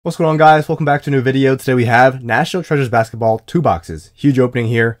What's going on, guys? Welcome back to a new video. Today we have National Treasures Basketball 2 boxes. Huge opening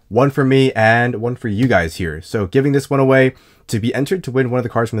here. One for me and one for you guys here. So giving this one away to be entered to win one of the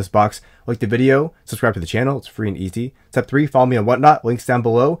cards from this box. Like the video, subscribe to the channel. It's free and easy. Step 3, follow me on Whatnot. Links down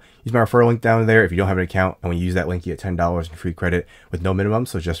below. Use my referral link down there if you don't have an account. And when you use that link, you get $10 in free credit with no minimum.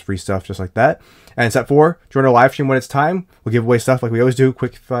 So just free stuff just like that. And step 4, join our live stream when it's time. We'll give away stuff like we always do.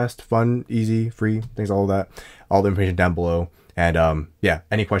 Quick, fast, fun, easy, free, things, all of that. All the information down below. And yeah,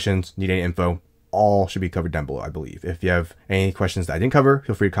 any questions, need any info, all should be covered down below, I believe. If you have any questions that I didn't cover,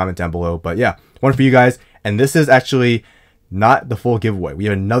 feel free to comment down below. But yeah, one for you guys. And this is actually not the full giveaway. We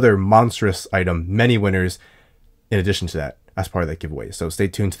have another monstrous item, many winners in addition to that as part of that giveaway. So stay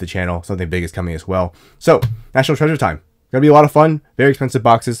tuned to the channel. Something big is coming as well. So National Treasure time. Gonna be a lot of fun. Very expensive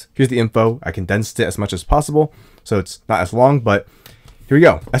boxes. Here's the info. I condensed it as much as possible, so it's not as long, but here we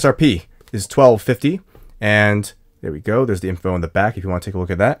go. SRP is $12.50, and there we go. There's the info on the back if you want to take a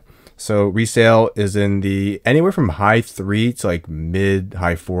look at that. So resale is in the anywhere from high 3 to like mid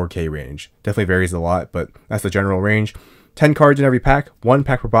high 4K range. Definitely varies a lot, but that's the general range. 10 cards in every pack, 1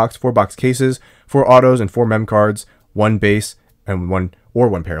 pack per box, 4 box cases, 4 autos and 4 mem cards, 1 base and one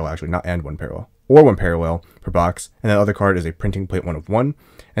parallel, actually, not and 1 parallel, or 1 parallel per box. And the other card is a printing plate 1 of 1.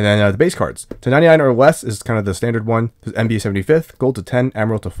 And then the base cards to 99 or less is kind of the standard one. There's MB 75th, gold to 10,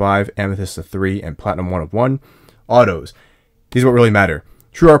 emerald to 5, amethyst to 3, and platinum 1 of 1. Autos. These are what really matter.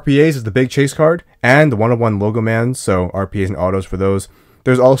 True RPAs is the big chase card, and the 1-of-1 Logoman, so RPAs and autos for those.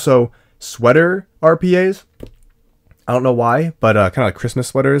 There's also sweater RPAs. I don't know why, but kind of like Christmas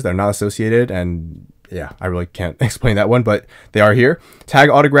sweaters that are not associated, and yeah, I really can't explain that one, but they are here. Tag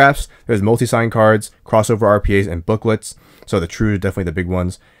autographs, there's multi-sign cards, crossover RPAs, and booklets. So the true, definitely the big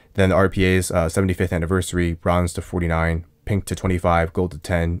ones. Then the RPAs, 75th anniversary, bronze to 49, pink to 25, gold to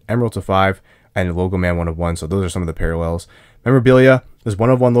 10, emerald to 5, and Logoman 1 of 1. So those are some of the parallels. Memorabilia, there's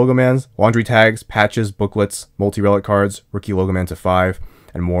 1-of-1 Logomans, laundry tags, patches, booklets, multi-relic cards, rookie Logoman to 5,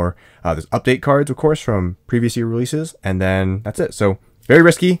 and more. There's update cards, of course, from previous year releases, and then that's it. So very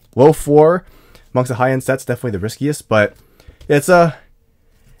risky, low floor. Amongst the high-end sets, definitely the riskiest, but it's a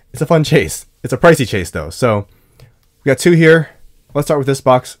fun chase. It's a pricey chase though. So we got 2 here. Let's start with this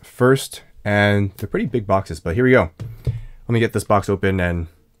box first, and they're pretty big boxes, but here we go. Let me get this box open and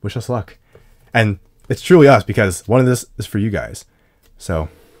wish us luck. And it's truly us because one of this is for you guys. So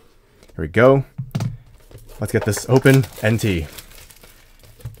here we go. Let's get this open. NT.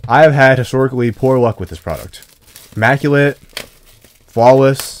 I have had historically poor luck with this product. Immaculate,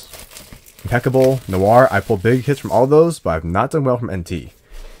 flawless, impeccable, noir. I pulled big hits from all those, but I've not done well from NT.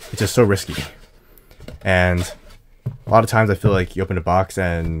 It's just so risky. And a lot of times I feel like you open a box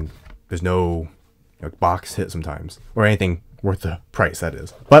and there's no box hit sometimes, or anything worth the price, that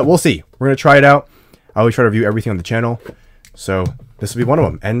is. But we'll see. We're going to try it out. I always try to review everything on the channel. So this will be one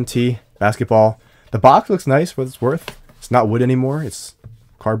of them. NT Basketball. The box looks nice for what it's worth. It's not wood anymore. It's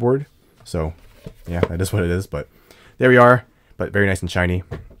cardboard. So yeah, that is what it is. But there we are. But very nice and shiny.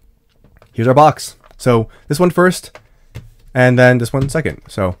 Here's our box. So this one first, and then this one second.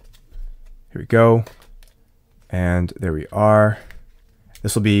 So here we go. And there we are.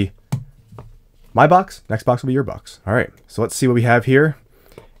 This will be my box. Next box will be your box. All right. So let's see what we have here.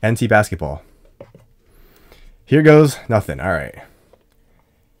 NT Basketball. Here goes nothing. All right.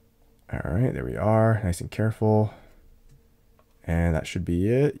 All right. There we are. Nice and careful. And that should be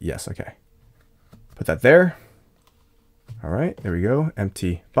it. Yes. Okay. Put that there. All right. There we go.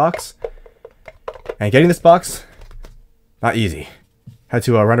 Empty box. And getting this box, not easy. Had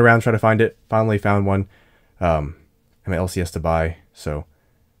to run around, try to find it. Finally found one. I'm an LCS to buy. So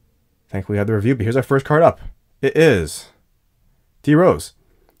thankfully, we had the review, but here's our first card up. It is D Rose,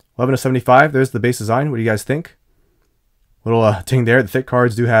 11 of 75. There's the base design. What do you guys think? Little ding there. The thick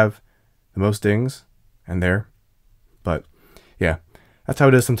cards do have the most dings, and there. But yeah, that's how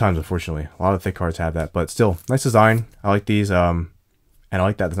it is sometimes. Unfortunately, a lot of thick cards have that, but still, nice design. I like these, and I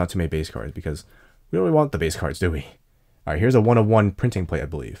like that there's not too many base cards because we don't really want the base cards, do we? All right, here's a 1-of-1 printing plate, I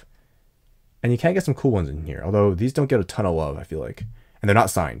believe, and you can get some cool ones in here. Although these don't get a ton of love, I feel like, and they're not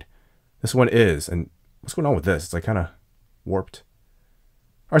signed. This one is, and what's going on with this? It's like kind of warped.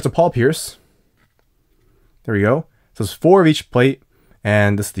 All right, so Paul Pierce. There we go. So it's 4 of each plate,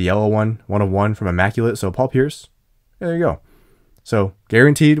 and this is the yellow one, 1-of-1 from Immaculate. So Paul Pierce. There you go. So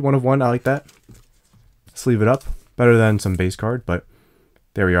guaranteed 1-of-1. I like that. Sleeve it up. Better than some base card, but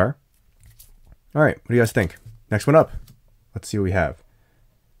there we are. All right, what do you guys think? Next one up. Let's see what we have.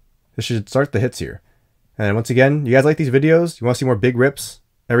 This should start the hits here. And once again, you guys like these videos? You want to see more big rips?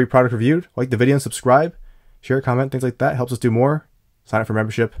 Every product reviewed? Like the video and subscribe. Share, comment, things like that. Helps us do more. Sign up for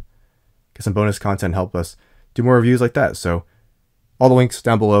membership. Get some bonus content. Help us do more reviews like that. So all the links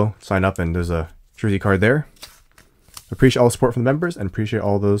down below. Sign up, and there's a jersey card there. Appreciate all the support from the members, and appreciate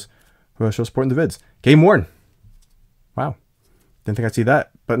all those who are still supporting the vids. Game worn. Wow. Didn't think I'd see that,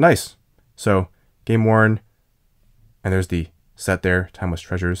 but nice. So, game worn. And there's the set there, Timeless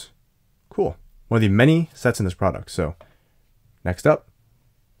Treasures. Cool. One of the many sets in this product. So, next up.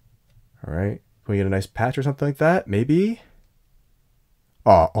 All right. Can we get a nice patch or something like that? Maybe?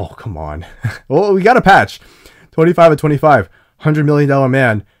 Oh, come on. Well, we got a patch. 25 of 25. $100 million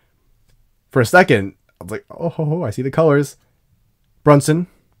man. For a second, I was like, oh, I see the colors. Brunson.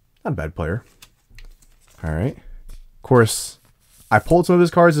 Not a bad player. All right. Of course, I pulled some of his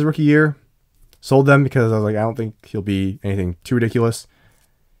cards his rookie year. Sold them because I was like, I don't think he'll be anything too ridiculous.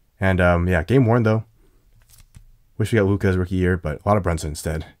 And yeah, game worn though. Wish we got Luka's rookie year, but a lot of Brunson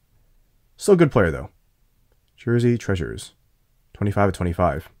instead. Still a good player though. Jersey Treasures. 25 of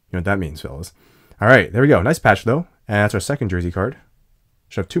 25. You know what that means, fellas. All right, there we go. Nice patch though. And that's our second jersey card.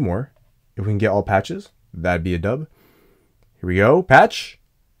 Should have two more. If we can get all patches, that'd be a dub. Here we go. Patch.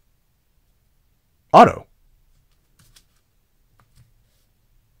 Auto.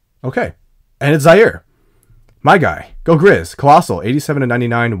 Okay. And it's Zaire. My guy. Go Grizz. Colossal. 87 of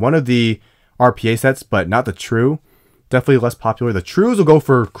 99. One of the RPA sets, but not the true. Definitely less popular. The trues will go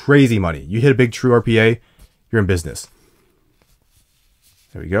for crazy money. You hit a big true RPA, you're in business.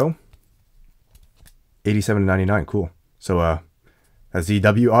 There we go. 87 of 99. Cool. So, a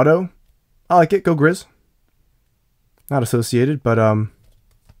ZW auto. I like it. Go Grizz. Not associated, but, I mean,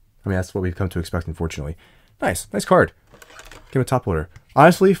 that's what we've come to expect, unfortunately. Nice. Nice card. Give him a top loader.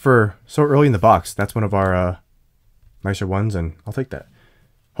 Honestly, for so early in the box, that's one of our nicer ones, and I'll take that.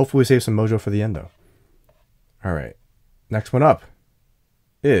 Hopefully we save some mojo for the end, though. All right. Next one up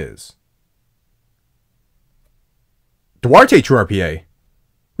is Duarte True RPA.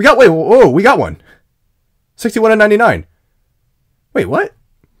 We got, whoa, we got one. 61 of 99. Wait, what?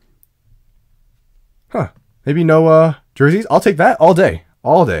 Huh. Maybe no jerseys? I'll take that all day.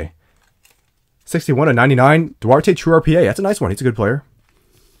 All day. 61 of 99. Duarte True RPA. That's a nice one. He's a good player.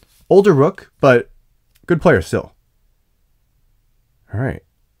 Older rook, but good player still. All right.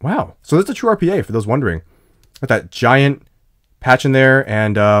 Wow. So that's a true RPA for those wondering. Got that giant patch in there.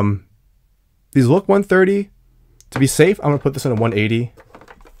 And these look 130. To be safe, I'm going to put this in a 180.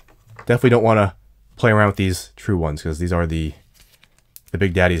 Definitely don't want to play around with these true ones because these are the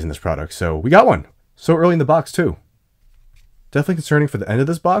big daddies in this product. So we got one. So early in the box too. Definitely concerning for the end of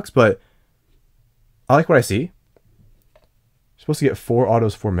this box, but I like what I see. Supposed to get 4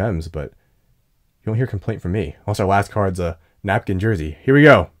 autos, 4 mems, but you don't hear complaint from me. Also, our last card's a napkin jersey. Here we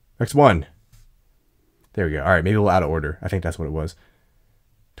go. Next one. There we go. All right, maybe a little out of order. I think that's what it was.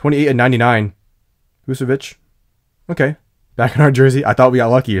 28 and 99. Vucevic. Okay. Back in our jersey. I thought we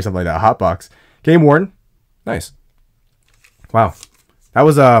got lucky or something like that. Hot box. Game worn. Nice. Wow. That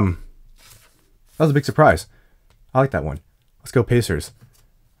was a big surprise. I like that one. Let's go Pacers.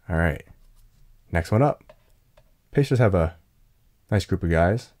 All right. Next one up. Pacers have a nice group of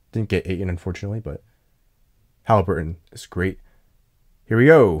guys. Didn't get Ayton, unfortunately, but Halliburton is great. Here we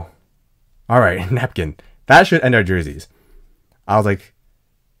go. All right, napkin. That should end our jerseys. I was like,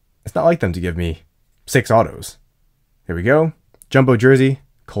 it's not like them to give me 6 autos. Here we go. Jumbo jersey.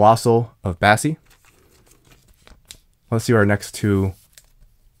 Colossal of Bassi. Let's see what our next 2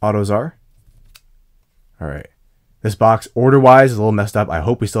 autos are. All right. This box, order-wise, is a little messed up. I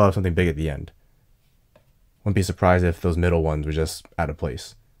hope we still have something big at the end. Wouldn't be surprised if those middle ones were just out of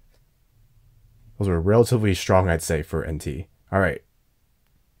place. Those were relatively strong, I'd say, for NT. All right.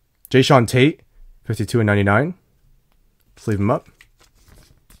 Jayshawn Tate, 52 and 99. Let's leave him up.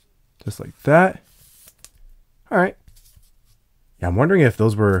 Just like that. All right. Yeah, I'm wondering if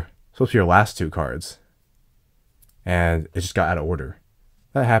those were supposed to be your last 2 cards. And it just got out of order.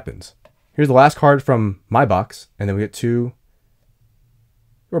 That happens. Here's the last card from my box. And then we get 2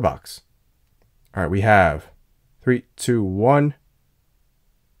 your box. All right, we have 3, 2, 1.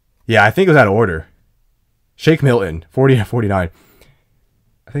 Yeah, I think it was out of order. Shake Milton, 40 and 49.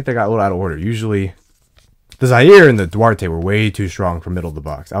 I think they got a little out of order. Usually, the Zaire and the Duarte were way too strong for middle of the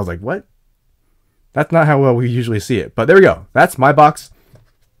box. I was like, what? That's not how well we usually see it. But there we go. That's my box.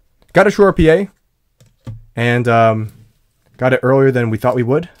 Got a true RPA. And got it earlier than we thought we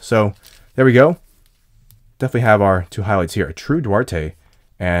would. So there we go. Definitely have our 2 highlights here. A true Duarte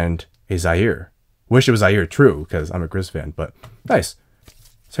and a Zaire. Wish it was Zaire true because I'm a Grizz fan. But nice.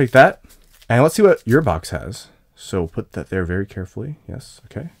 Take that. And let's see what your box has. So put that there very carefully. Yes.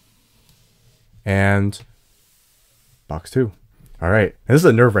 Okay. And box 2. All right. And this is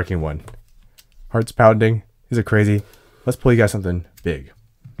a nerve-wracking one. Hearts pounding. These are crazy. Let's pull you guys something big.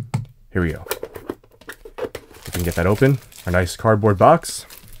 Here we go. We can get that open. our nice cardboard box.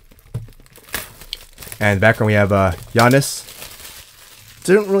 And in the background we have Giannis.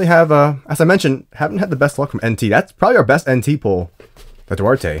 Didn't really have, as I mentioned, haven't had the best luck from NT. That's probably our best NT pull, the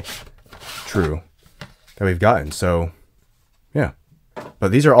Duarte. True. That we've gotten. So, yeah.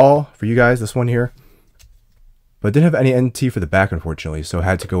 But these are all for you guys, this one here. But didn't have any NT for the back, unfortunately. So I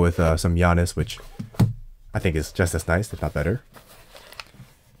had to go with some Giannis, which I think is just as nice, if not better.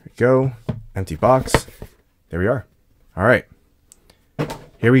 There we go. Empty box. There we are. All right.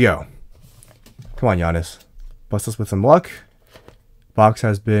 Here we go. Come on, Giannis. Bless us with some luck. Box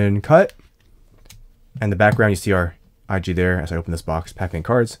has been cut. And the background, you see our IG there as I open this box. Pac-Man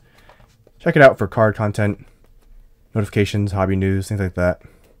cards. Check it out for card content, notifications, hobby news, things like that.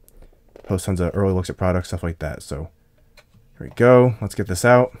 Post tons of early looks at products, stuff like that. So here we go. Let's get this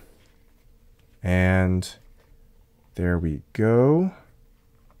out. And there we go.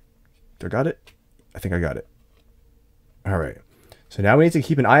 Did I got it? I think I got it. All right. So now we need to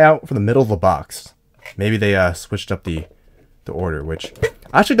keep an eye out for the middle of the box. Maybe they switched up the order, which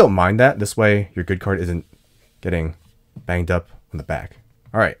I actually don't mind that. This way your good card isn't getting banged up on the back.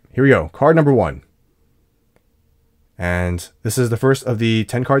 All right, here we go. Card number 1. And this is the first of the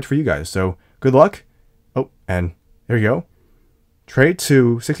 10 cards for you guys. So good luck. Oh, and there you go. Trade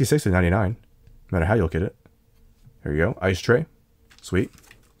to 66 to 99. No matter how you look at it. There you go. Ice tray. Sweet.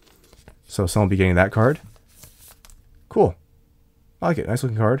 So someone will be getting that card. Cool. I like it. Nice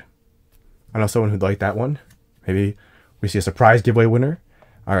looking card. I know someone who'd like that one. Maybe we see a surprise giveaway winner.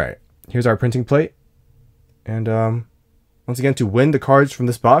 All right. Here's our printing plate. And once again, to win the cards from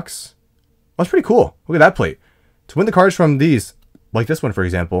this box. Oh, that's pretty cool. Look at that plate. To win the cards from these, like this one, for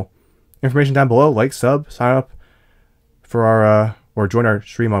example, information down below, like, sub, sign up for our, or join our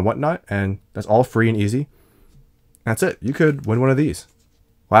stream on whatnot. And that's all free and easy. That's it. You could win one of these.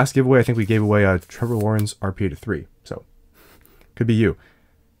 Last giveaway, I think we gave away Trevor Lawrence RPA to 3. So, could be you.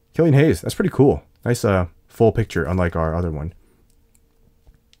 Killian Hayes. That's pretty cool. Nice full picture, unlike our other one.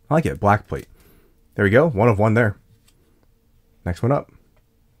 I like it. Black plate. There we go. 1 of 1 there. Next one up.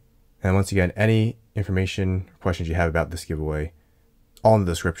 And once again, any information or questions you have about this giveaway, all in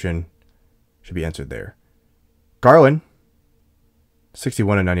the description, should be answered there. Garland,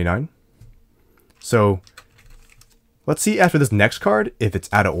 61 and 99. So, let's see after this next card if it's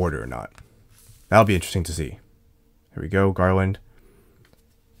out of order or not. That'll be interesting to see. Here we go, Garland.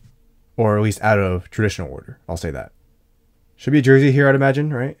 Or at least out of traditional order. I'll say that. Should be a jersey here, I'd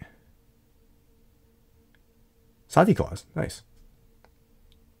imagine, right? Santa Claus. Nice.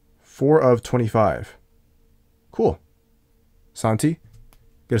 4 of 25. Cool. Santi.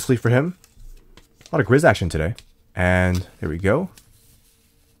 Get a sleeve for him. A lot of Grizz action today. And there we go.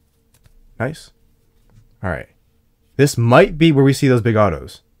 Nice. All right. This might be where we see those big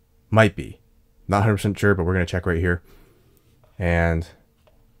autos. Might be. Not 100% sure, but we're going to check right here. And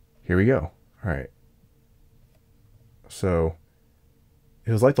here we go. All right. So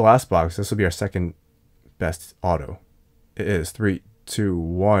it was like the last box. This will be our second best auto. It is 3, 2,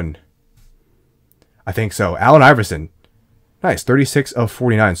 1. I think so. Allen Iverson. Nice. 36 of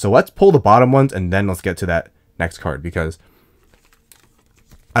 49. So let's pull the bottom ones and then let's get to that next card because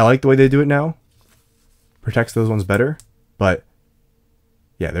I like the way they do it now. Protects those ones better. But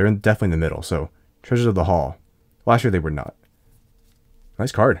yeah, they're definitely in the middle. So Treasures of the Hall. Last year they were not.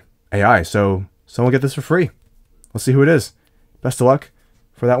 Nice card. AI. So someone will get this for free. Let's see who it is. Best of luck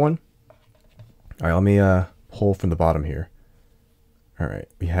for that one. All right, let me pull from the bottom here. All right,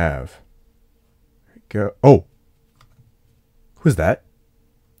 we have. There we go. Oh, who's that?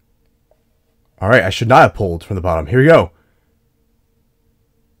 All right, I should not have pulled from the bottom. Here we go.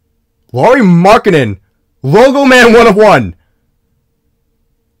 Lauri Markkanen, Logoman 1 of 1. And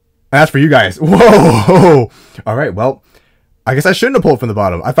that's for you guys. Whoa! All right, well, I guess I shouldn't have pulled from the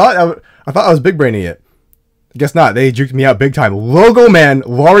bottom. I thought I was big braining it. I guess not. They juked me out big time. Logoman,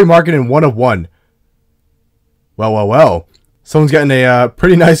 Lauri Markkanen 1 of 1. Well, well, well. Someone's getting a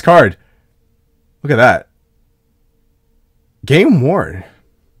pretty nice card. Look at that. Game worn.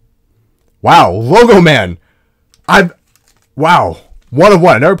 Wow, Logoman. Wow. 1 of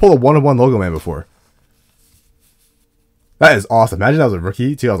 1. I never pulled a 1 of 1 Logoman before. That is awesome. Imagine that was a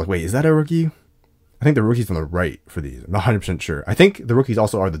rookie, too. I was like, wait, is that a rookie? I think the rookie's on the right for these. I'm not 100% sure. I think the rookies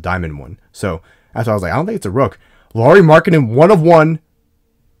also are the diamond one. So, that's why I was like, I don't think it's a rook. Lauri Markkanen 1 of 1.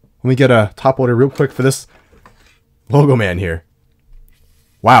 Let me get a top loader real quick for this Logoman here.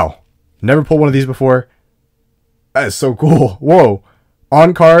 Wow. Never pulled one of these before. That is so cool. Whoa.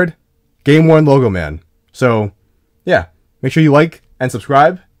 On card, game worn Logoman. So, yeah. Make sure you like and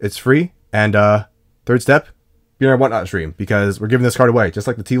subscribe. It's free. And third step, be on our Whatnot stream because we're giving this card away. Just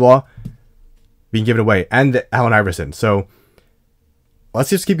like the T-Law. being given away, and the Allen Iverson. So let's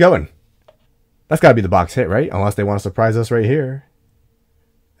just keep going. That's got to be the box hit, right? Unless they want to surprise us right here.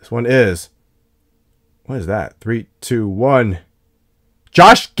 This one is, what is that? 3, 2, 1.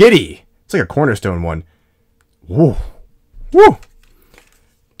 Josh Giddey. It's like a cornerstone one. Woo. Woo.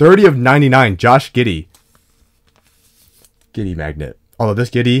 30 of 99. Josh Giddey. Giddey magnet. Although this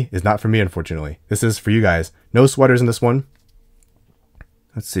Giddey is not for me, unfortunately. This is for you guys. No sweaters in this one.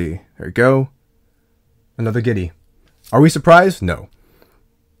 Let's see. There we go. Another Giddey. Are we surprised? No.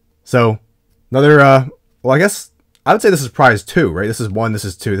 So, another, well, I guess, I would say this is prize 2, right? This is 1, this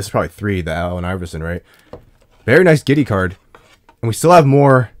is 2, this is probably 3, the Allen Iverson, right? Very nice Giddey card. And we still have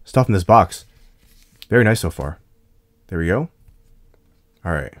more stuff in this box. Very nice so far. There we go.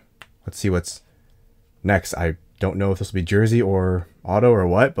 All right. Let's see what's next. I don't know if this will be jersey or auto or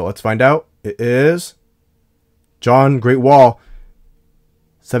what, but let's find out. It is John Great Wall,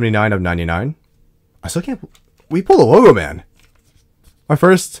 79 of 99. I still can't. We pulled a Logoman. My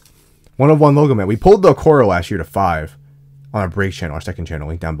first 1/1 Logoman. We pulled the Cora last year to 5 on our break channel, our second channel,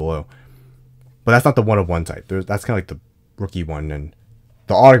 link down below. But that's not the 1/1 type. That's kind of like the rookie one, and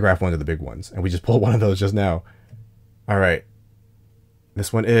the autograph ones are the big ones. And we just pulled one of those just now. All right.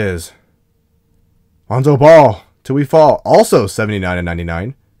 This one is Lonzo Ball, Till We Fall. Also 79 and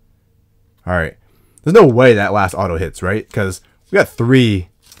 99. All right. There's no way that last auto hits, right? Because we got 3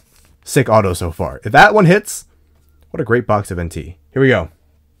 sick autos so far. If that one hits, what a great box of NT. Here we go.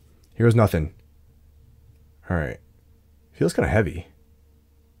 Here's nothing. All right. Feels kind of heavy.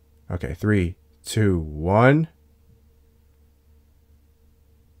 Okay, 3, 2, 1.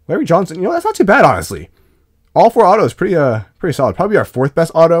 Larry Johnson. You know, that's not too bad, honestly. All 4 autos, pretty solid. Probably our 4th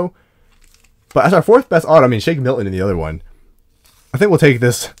best auto. But as our 4th best auto, I mean, Shake Milton in the other one. I think we'll take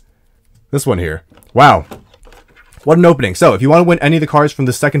this one here. Wow. What an opening. So, if you want to win any of the cards from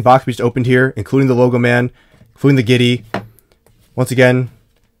the second box we just opened here, including the Logoman, including the Giddey, once again,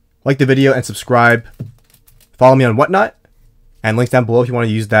 like the video and subscribe. Follow me on Whatnot. And links down below if you want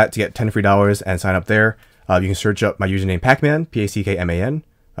to use that to get $10 free and sign up there. You can search up my username Pacman, P-A-C-K-M-A-N,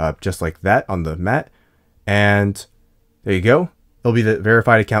 just like that on the mat. And there you go. It'll be the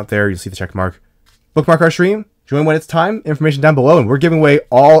verified account there. You'll see the check mark. Bookmark our stream. Join when it's time. Information down below. And we're giving away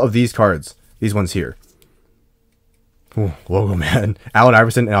all of these cards. These ones here. Ooh, Logoman. Allen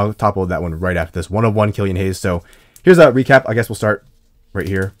Iverson. And I'll top load that one right after this. 1/1 Killian Hayes. So here's a recap. I guess we'll start right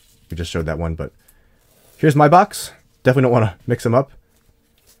here. We just showed that one. But here's my box. Definitely don't want to mix them up.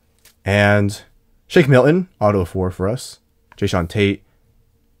 And Shake Milton. Auto 4 for us. Jayshawn Tate.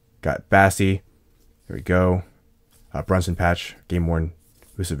 Got Bassie. There we go. Brunson patch, game worn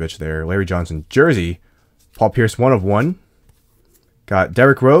Vucevic there. Larry Johnson jersey. Paul Pierce 1/1. Got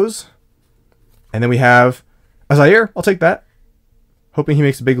Derrick Rose. And then we have a Zaire. I'll take that. Hoping he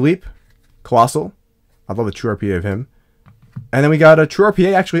makes a big leap. Colossal. I'd love a true RPA of him. And then we got a true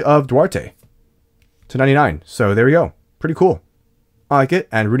RPA actually of Duarte to 99. So there we go. Pretty cool. I like it.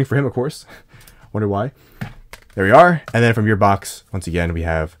 And rooting for him, of course. Wonder why. There we are. And then from your box, once again, we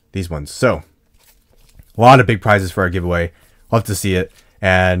have these ones. So a lot of big prizes for our giveaway. Love to see it.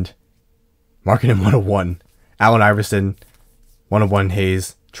 And Marketing 101. Allen Iverson. 1/1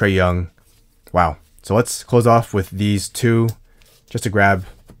 Hayes. Trae Young. Wow. So let's close off with these 2. Just to grab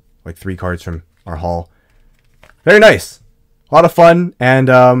like 3 cards from our haul. Very nice. A lot of fun. And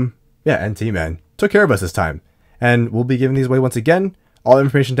yeah, NT, man. Took care of us this time. And we'll be giving these away once again. All the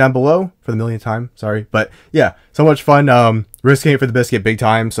information down below for the millionth time. Sorry. But yeah, so much fun. Risking it for the biscuit big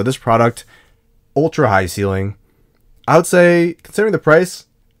time. So this product, ultra high ceiling. I would say, considering the price,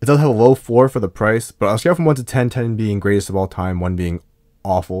 it does have a low floor for the price, but I'll scale from 1 to 10, 10 being greatest of all time, 1 being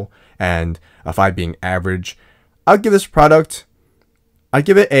awful, and a 5 being average. I'd give this product, I'd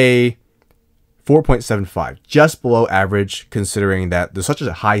give it a 4.75, just below average, considering that there's such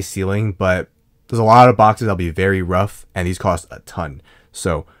a high ceiling, but there's a lot of boxes that'll be very rough, and these cost a ton.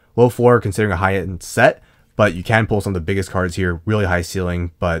 So, low floor considering a high-end set, but you can pull some of the biggest cards here, really high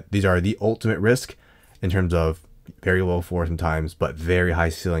ceiling, but these are the ultimate risk in terms of very low floor sometimes, but very high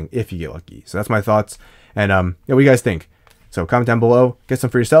ceiling if you get lucky. So that's my thoughts. And yeah, what do you guys think? So comment down below, get some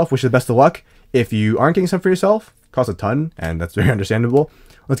for yourself, wish you the best of luck. If you aren't getting some for yourself, costs a ton, and that's very understandable.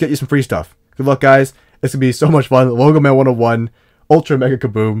 Let's get you some free stuff. Good luck, guys. It's gonna be so much fun. Logoman 101, Ultra Mega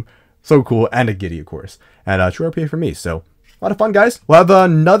Kaboom, so cool, and a Giddey, of course. And true RPA for me, so a lot of fun, guys. We'll have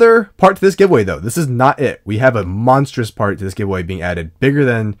another part to this giveaway, though. This is not it. We have a monstrous part to this giveaway being added, bigger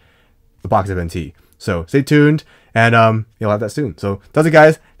than the box of NT. So stay tuned, and you'll have that soon. So that's it,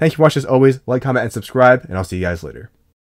 guys. Thank you for watching as always. Like, comment, and subscribe, and I'll see you guys later.